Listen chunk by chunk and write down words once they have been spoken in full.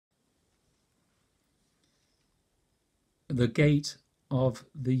The Gate of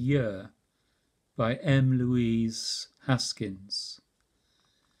the Year by M.Louise Haskins.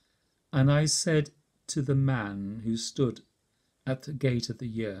 And I said to the man who stood at the gate of the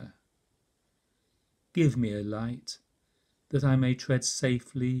year, "Give me a light, that I may tread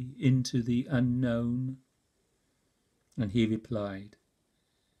safely into the unknown." And he replied,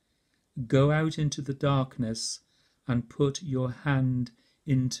 "Go out into the darkness and put your hand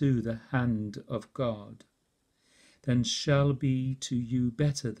into the hand of God. Then shall be to you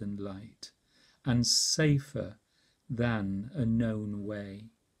better than light, and safer than a known way."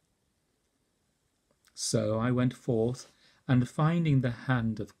 So I went forth, and finding the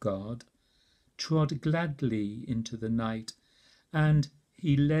hand of God, trod gladly into the night, and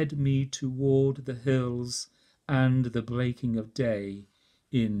he led me toward the hills and the breaking of day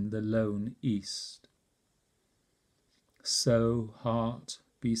in the lone east. So, heart,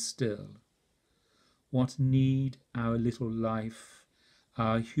 be still. What need our little life,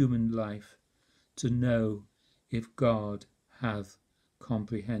 our human life, to know if God hath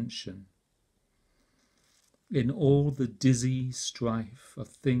comprehension? In all the dizzy strife of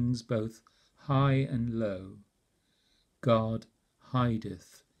things both high and low, God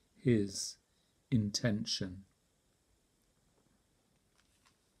hideth his intention.